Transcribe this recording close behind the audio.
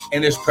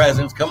in his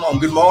presence. Come on.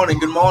 Good morning.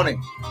 Good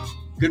morning.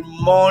 Good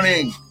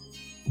morning.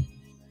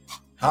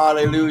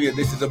 Hallelujah.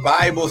 This is a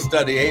Bible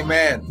study.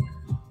 Amen.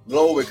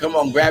 Glory. Come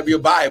on. Grab your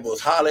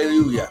Bibles.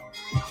 Hallelujah.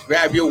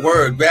 Grab your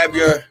word. Grab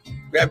your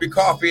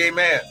coffee.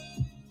 Amen.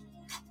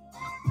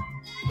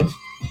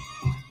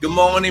 Good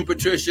morning,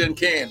 Patricia and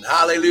Ken.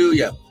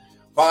 Hallelujah.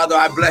 Father,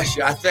 I bless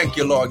you. I thank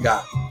you, Lord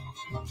God.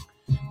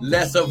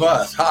 Less of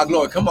us.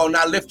 Glory. Come on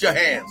now, lift your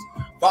hands.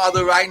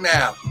 Father, right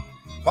now.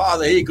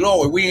 Father,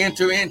 glory. We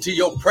enter into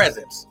your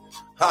presence.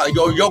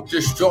 Your yoke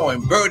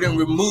destroying, burden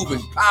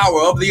removing,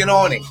 power of the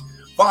anointing.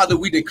 Father,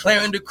 we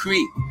declare and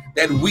decree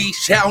that we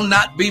shall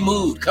not be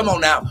moved. Come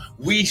on now.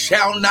 We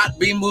shall not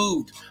be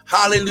moved.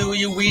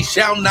 Hallelujah. We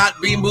shall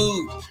not be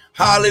moved.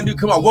 Hallelujah.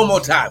 Come on, one more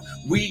time.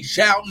 We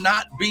shall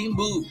not be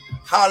moved.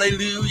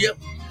 Hallelujah.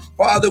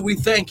 Father, we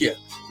thank you.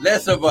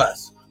 Less of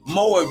us,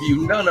 more of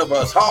you, none of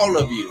us, all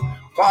of you.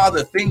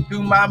 Father, think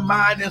through my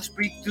mind and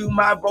speak through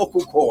my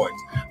vocal cords,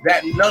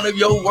 that none of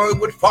your word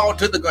would fall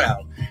to the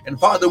ground. And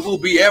Father, we'll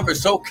be ever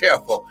so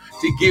careful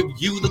to give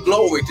you the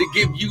glory, to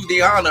give you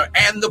the honor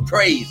and the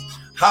praise.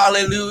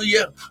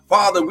 Hallelujah.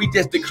 Father, we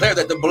just declare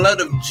that the blood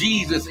of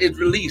Jesus is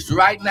released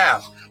right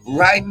now,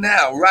 right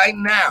now, right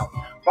now.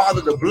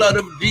 Father, the blood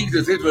of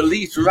Jesus is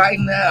released right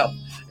now.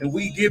 And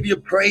we give you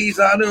praise,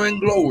 honor, and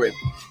glory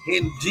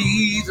in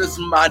Jesus'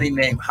 mighty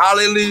name.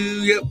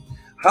 Hallelujah.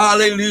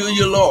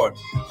 Hallelujah, Lord.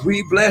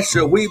 We bless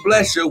you. We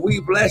bless you. We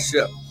bless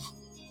you.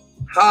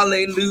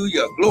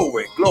 Hallelujah.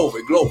 Glory,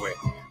 glory, glory.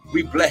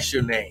 We bless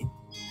your name.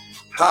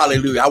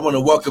 Hallelujah. I want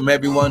to welcome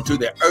everyone to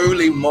the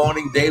early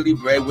morning daily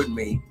bread with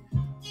me,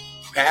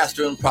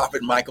 Pastor and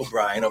Prophet Michael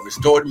Bryan of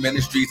Restored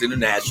Ministries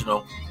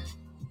International,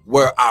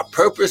 where our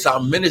purpose, our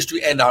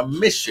ministry, and our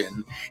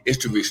mission is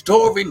to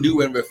restore,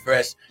 renew, and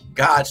refresh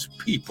God's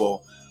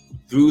people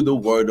through the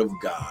word of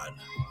God.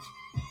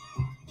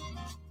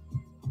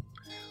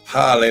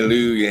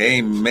 Hallelujah.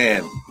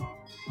 Amen.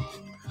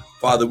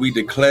 Father, we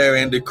declare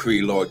and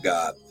decree, Lord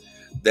God,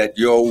 that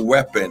your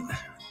weapon,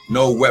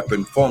 no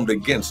weapon formed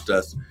against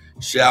us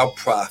shall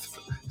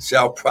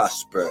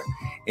prosper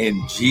in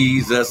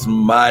Jesus'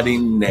 mighty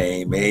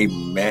name.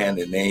 Amen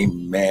and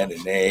amen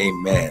and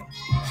amen.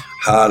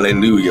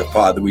 Hallelujah.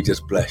 Father, we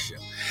just bless you.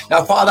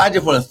 Now, Father, I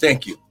just want to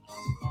thank you.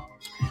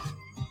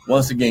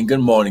 Once again, good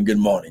morning, good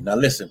morning. Now,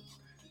 listen,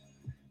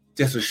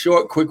 just a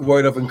short, quick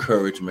word of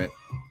encouragement.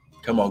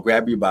 Come on,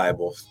 grab your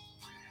Bibles.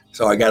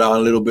 So I got on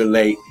a little bit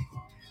late.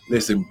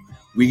 Listen,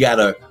 we got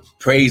to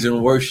praise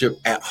and worship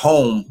at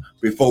home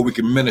before we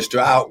can minister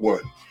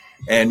outward.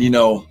 And,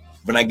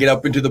 when I get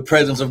up into the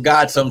presence of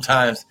God,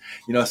 sometimes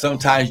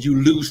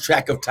you lose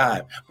track of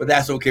time, but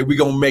that's okay. We're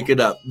going to make it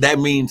up. That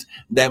means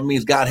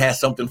God has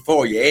something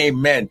for you.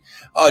 Amen.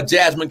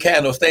 Jasmine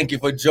Candles, thank you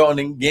for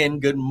joining again.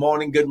 Good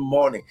morning. Good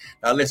morning.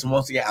 Now, listen,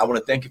 once again, I want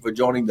to thank you for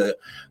joining the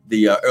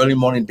early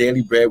morning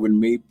daily bread with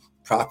me,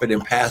 Prophet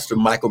and Pastor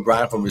Michael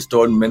Bryan from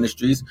Restored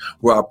Ministries,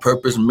 where our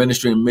purpose,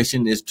 ministry, and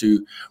mission is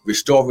to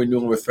restore, renew,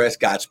 and refresh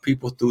God's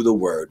people through the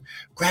word.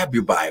 Grab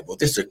your Bible.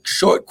 This is a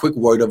short, quick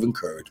word of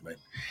encouragement.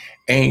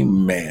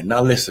 Amen.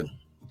 Now listen,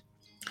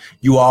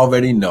 you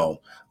already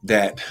know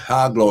that,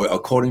 glory,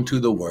 according to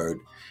the word,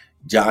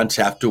 John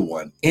chapter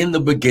 1, in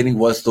the beginning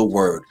was the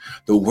word.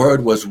 The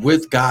word was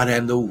with God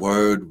and the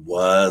word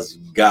was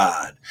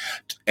God.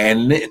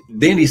 And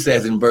then he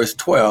says in verse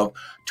 12,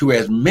 to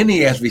as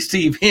many as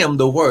receive him,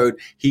 the word,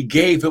 he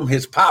gave him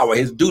his power,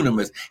 his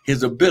dunamis,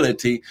 his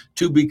ability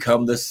to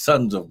become the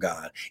sons of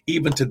God,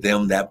 even to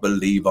them that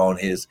believe on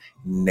his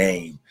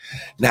name.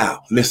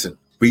 Now, listen,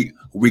 we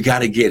got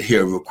to get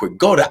here real quick.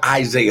 Go to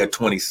Isaiah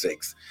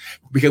 26,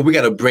 because we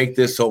got to break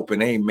this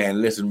open. Amen.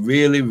 Listen,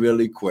 really,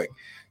 really quick.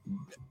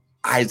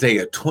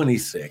 Isaiah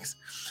 26.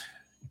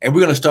 And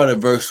we're going to start at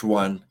verse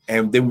 1,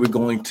 and then we're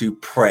going to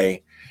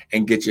pray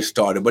and get you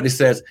started. But it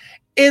says,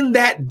 in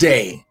that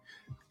day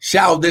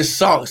shall this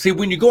song. See,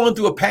 when you're going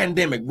through a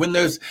pandemic, when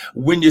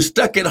you're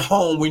stuck at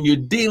home, when you're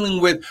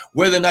dealing with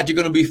whether or not you're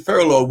going to be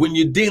furloughed, when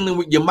you're dealing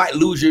with, you might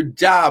lose your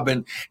job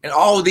and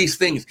all these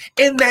things.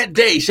 In that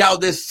day shall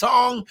this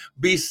song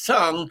be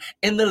sung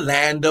in the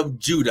land of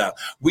Judah.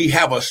 We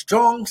have a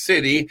strong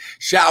city.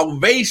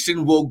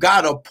 Salvation will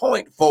God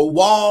appoint for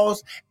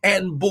walls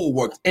and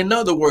bulwarks. In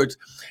other words,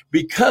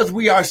 because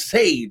we are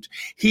saved,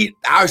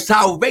 our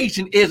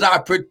salvation is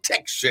our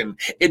protection.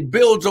 It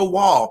builds a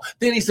wall.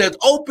 Then he says,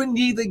 open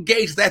ye the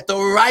gates, that the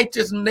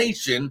righteous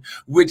nation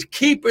which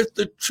keepeth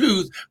the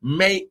truth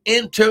may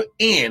enter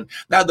in.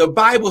 Now the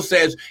Bible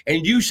says,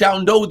 and you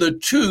shall know the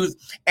truth,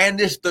 and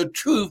it's the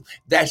truth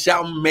that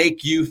shall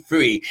make you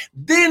free.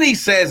 Then he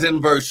says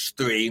in verse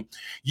 3,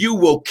 you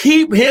will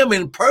keep him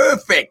in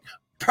perfect,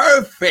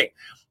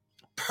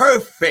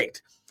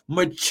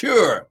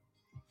 mature.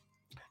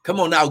 Come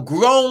on now,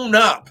 grown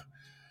up.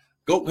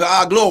 Go,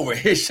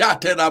 glory. Glory.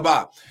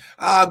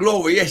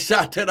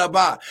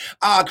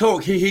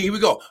 Glory. Here we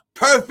go.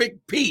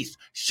 Perfect peace.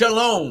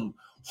 Shalom.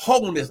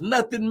 wholeness,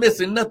 nothing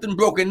missing, nothing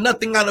broken,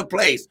 nothing out of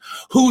place.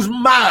 Whose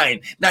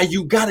mind, now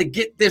you got to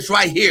get this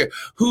right here,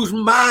 whose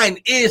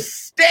mind is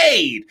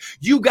stayed.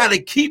 You got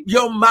to keep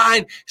your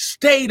mind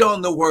stayed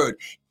on the word.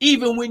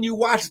 Even when you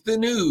watch the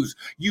news,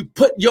 you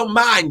put your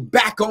mind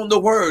back on the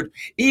word.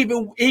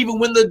 Even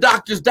when the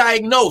doctors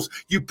diagnose,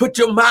 you put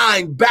your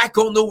mind back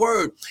on the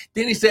word.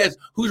 Then he says,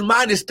 whose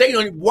mind is stayed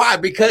on you. Why?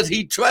 Because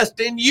he trusts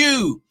in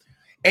you.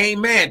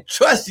 Amen.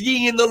 Trust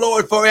ye in the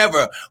Lord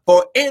forever,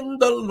 for in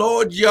the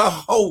Lord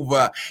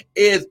Jehovah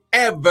is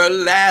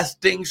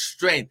everlasting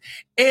strength.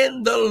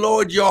 In the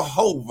Lord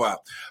Jehovah,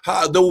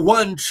 the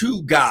one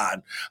true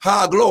God.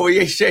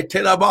 Glory,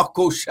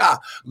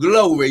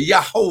 glory,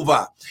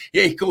 Jehovah.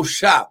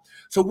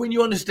 So when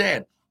you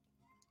understand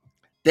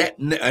that,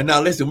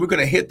 now listen, we're going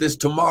to hit this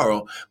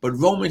tomorrow, but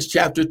Romans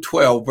chapter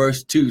 12,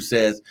 verse 2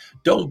 says,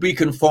 don't be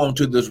conformed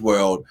to this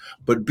world,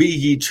 but be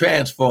ye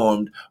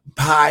transformed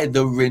by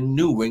the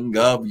renewing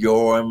of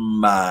your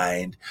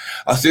mind.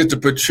 Our Sister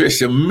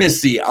Patricia,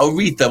 Missy,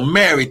 Aretha,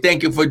 Mary,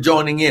 thank you for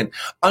joining in.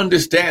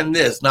 Understand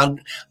this. Now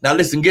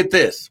listen, get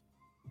this.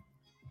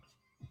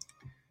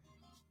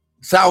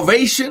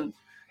 Salvation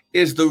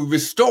is the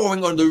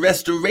restoring or the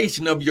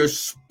restoration of your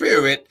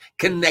spirit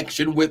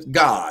connection with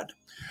God.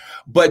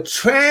 But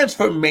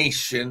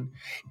transformation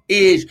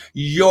is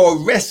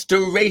your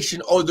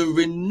restoration or the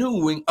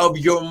renewing of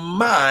your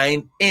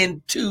mind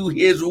into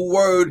his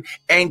word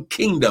and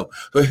kingdom.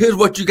 So here's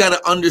what you got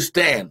to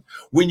understand.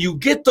 When you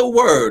get the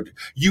word,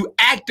 you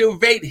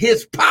activate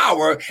his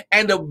power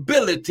and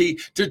ability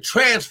to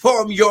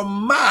transform your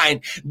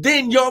mind.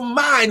 Then your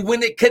mind,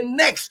 when it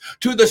connects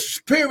to the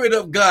Spirit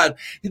of God,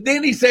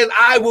 then he says,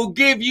 I will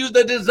give you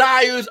the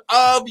desires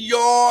of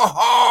your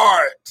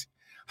heart.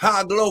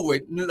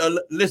 Glory.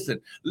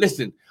 Listen,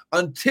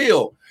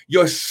 until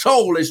your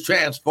soul is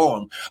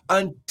transformed,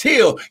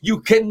 until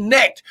you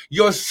connect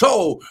your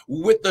soul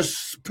with the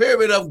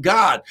Spirit of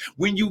God.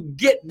 When you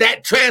get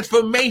that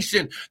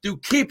transformation through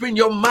keeping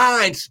your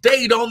mind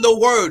stayed on the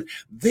word,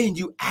 then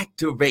you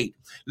activate.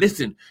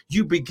 Listen,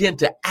 you begin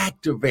to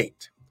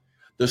activate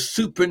the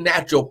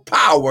supernatural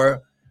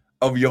power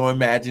of your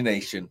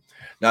imagination.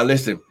 Now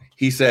listen,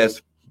 he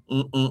says,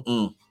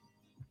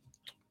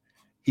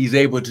 He's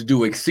able to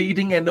do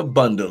exceeding and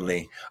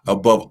abundantly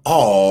above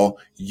all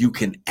you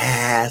can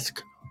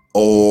ask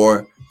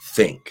or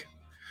think.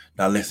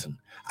 Now listen,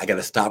 I got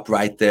to stop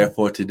right there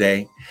for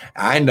today.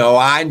 I know.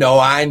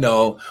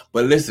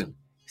 But listen,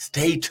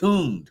 stay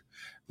tuned.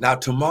 Now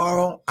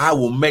tomorrow, I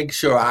will make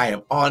sure I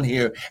am on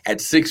here at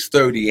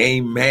 6:30.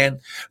 Amen.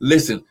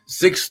 Listen,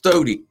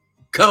 6:30.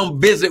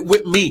 Come visit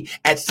with me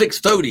at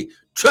 6:30.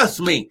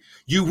 Trust me,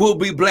 you will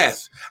be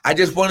blessed. I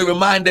just want to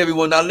remind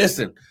everyone, now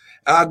listen,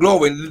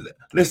 glory.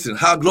 Listen,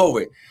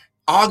 glory.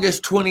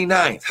 August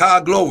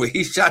 29th, glory.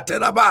 He shot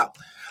teraba.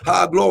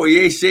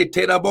 Glory. Is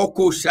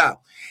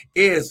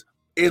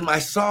my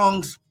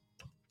songs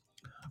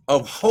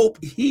of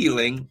hope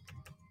healing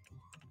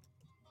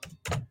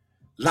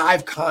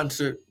live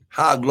concert.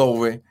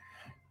 Glory.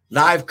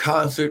 Live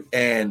concert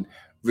and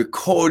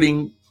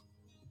recording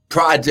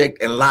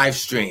project and live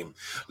stream.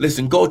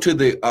 Listen, go to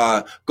the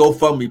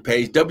GoFundMe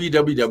page,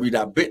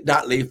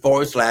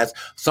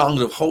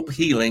 www.bit.ly/Songs of Hope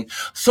Healing.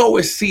 Sow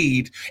a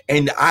seed,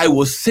 and I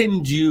will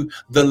send you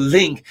the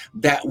link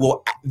that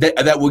will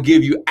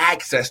give you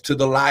access to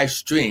the live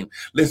stream.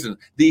 Listen,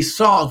 these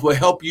songs will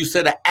help you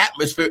set an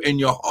atmosphere in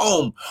your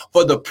home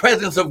for the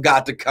presence of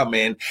God to come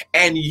in,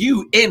 and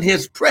you in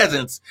his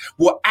presence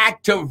will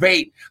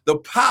activate the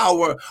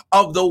power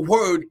of the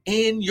word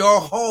in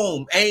your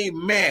home.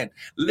 Amen.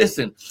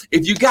 Listen,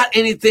 if you got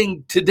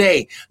anything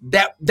today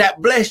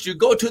that blessed you,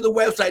 go to the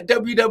website,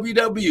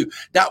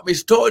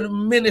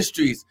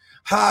 www.restoredministries,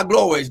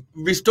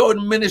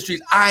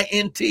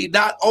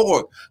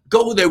 restoredministries.int.org.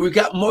 Go there. We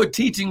got more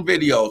teaching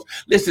videos.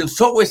 Listen,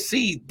 sow a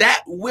seed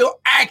that will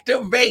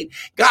activate.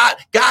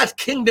 God's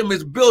kingdom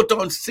is built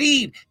on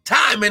seed,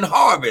 time, and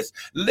harvest.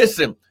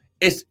 Listen,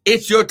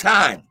 it's your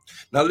time.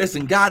 Now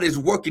listen, God is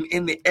working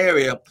in the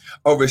area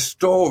of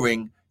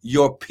restoring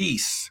your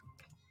peace.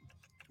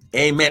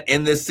 Amen.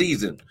 In this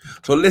season.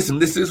 So listen,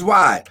 this is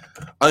why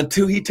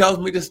until he tells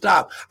me to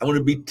stop, I'm going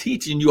to be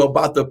teaching you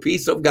about the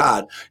peace of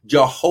God,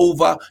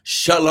 Jehovah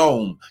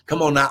Shalom.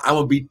 Come on now. I'm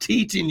going to be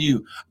teaching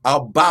you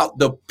about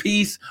the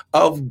peace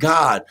of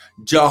God,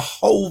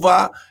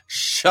 Jehovah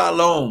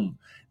Shalom.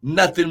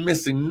 Nothing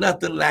missing,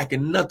 nothing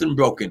lacking, nothing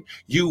broken.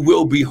 You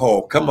will be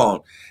whole. Come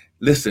on.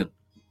 Listen.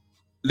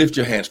 Lift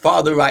your hands.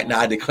 Father, right now,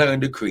 I declare and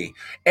decree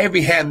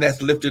every hand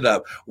that's lifted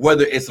up,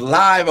 whether it's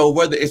live or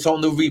whether it's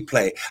on the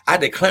replay, I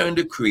declare and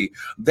decree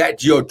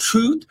that your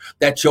truth,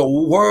 that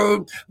your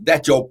word,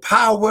 that your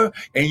power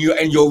and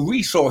your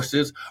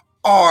resources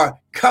are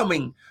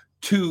coming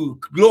to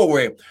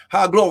glory.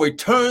 Glory.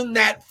 Turn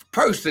that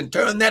person,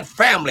 turn that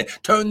family,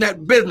 turn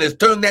that business,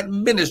 turn that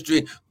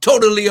ministry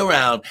totally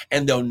around,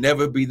 and they'll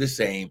never be the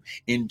same.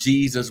 In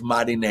Jesus'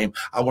 mighty name,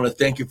 I want to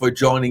thank you for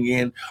joining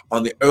in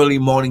on the early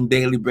morning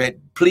daily bread.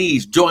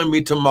 Please join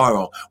me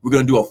tomorrow. We're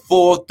going to do a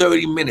full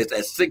 30 minutes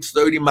at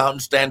 6:30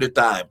 Mountain Standard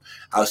Time.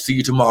 I'll see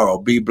you tomorrow.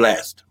 Be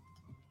blessed.